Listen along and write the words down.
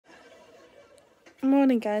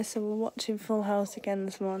Morning guys, so we're watching Full House again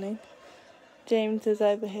this morning. James is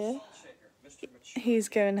over here. He's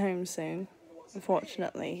going home soon.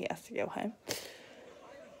 Unfortunately, he has to go home.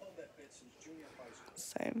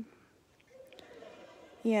 So,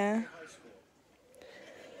 yeah.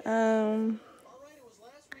 And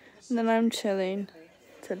then I'm chilling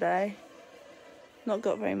today. Not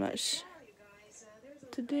got very much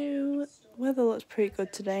to do. Weather looks pretty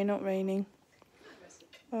good today, not raining.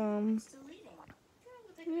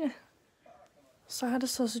 Yeah. So I had a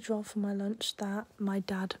sausage roll for my lunch that my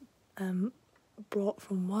dad brought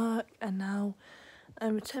from work, and now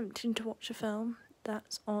I'm attempting to watch a film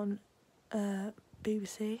that's on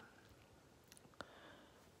BBC.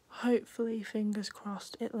 Hopefully, fingers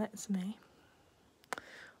crossed, it lets me.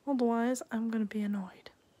 Otherwise, I'm going to be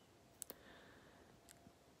annoyed.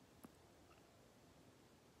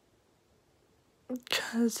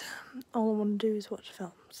 Because all I want to do is watch a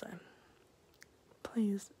film, so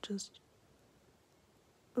please just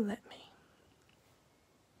let me.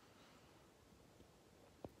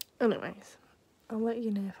 Anyways, I'll let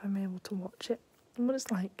you know if I'm able to watch it and what it's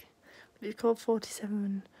like. It's called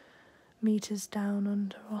 47 meters down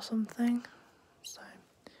under or something, so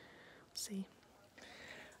see.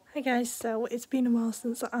 Hi guys, so it's been a while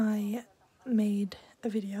since I made a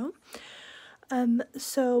video.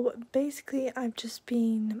 So basically I've just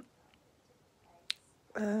been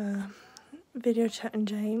video chatting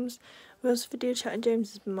James. We also video chatting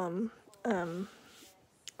James's mum,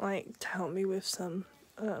 like to help me with some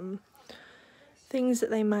things that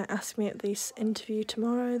they might ask me at this interview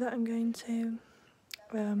tomorrow that I'm going to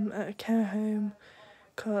at a care home,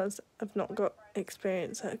 because I've not got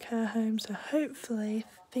experience at a care home, so hopefully,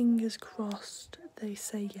 fingers crossed, they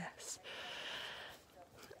say yes.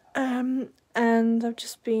 And I've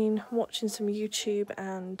just been watching some YouTube,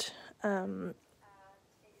 and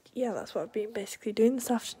yeah, that's what I've been basically doing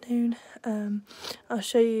this afternoon. I'll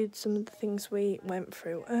show you some of the things we went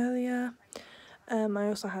through earlier. I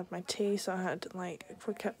also had my tea, so I had like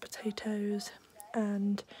croquette potatoes,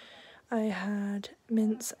 and I had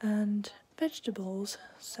mince and vegetables,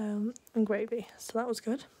 so, and gravy, so that was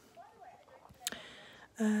good.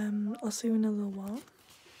 I'll see you in a little while.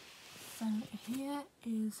 So here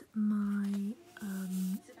is my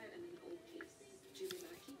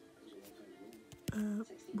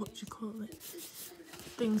what do you call it,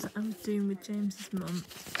 things that I was doing with James's mum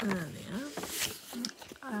earlier,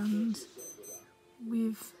 and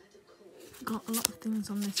we've got a lot of things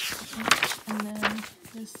on this page, and then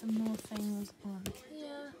there's some more things on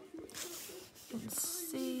here, you can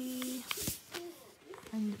see,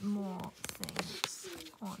 and more things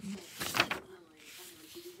on here.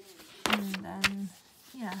 And then,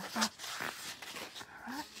 yeah, that's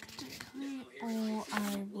practically all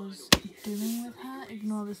I was doing with her.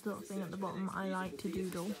 Ignore this little thing at the bottom, I like to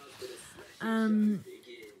doodle.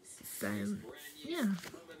 So, yeah,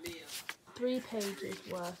 3 pages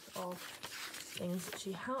worth of things that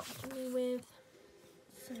she helped me with.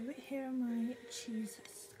 So here are my cheese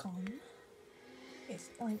scone. It's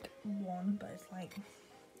like one, but it's like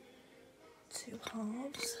 2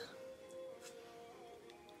 halves.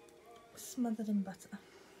 Smothered in butter.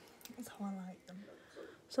 That's how I like them.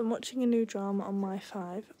 So I'm watching a new drama on My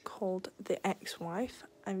 5 called The Ex-Wife,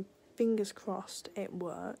 and fingers crossed it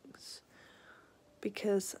works,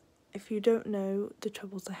 because if you don't know the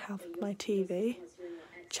troubles I have with my TV,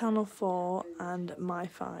 Channel 4 and My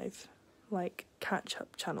 5, like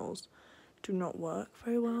catch-up channels, do not work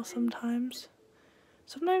very well sometimes.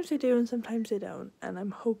 Sometimes they do and sometimes they don't, and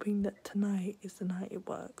I'm hoping that tonight is the night it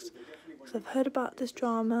works. So I've heard about this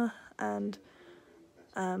drama, and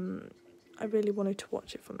I really wanted to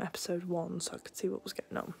watch it from episode 1 so I could see what was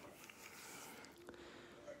going on.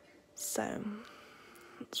 So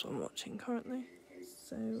that's what I'm watching currently.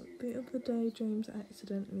 So the other day James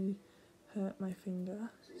accidentally hurt my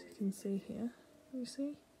finger, as you can see here. Can you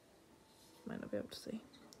see? Might not be able to see,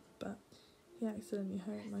 but he accidentally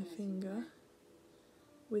hurt my finger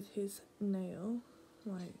with his nail.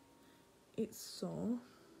 Like, it's sore.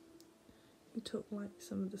 He took like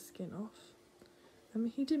some of the skin off. I mean,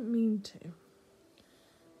 he didn't mean to,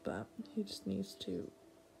 but he just needs to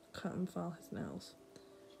cut and file his nails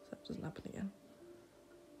so that doesn't happen again.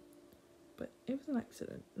 But it was an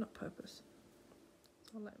accident, not purpose.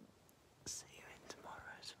 So I'll let him.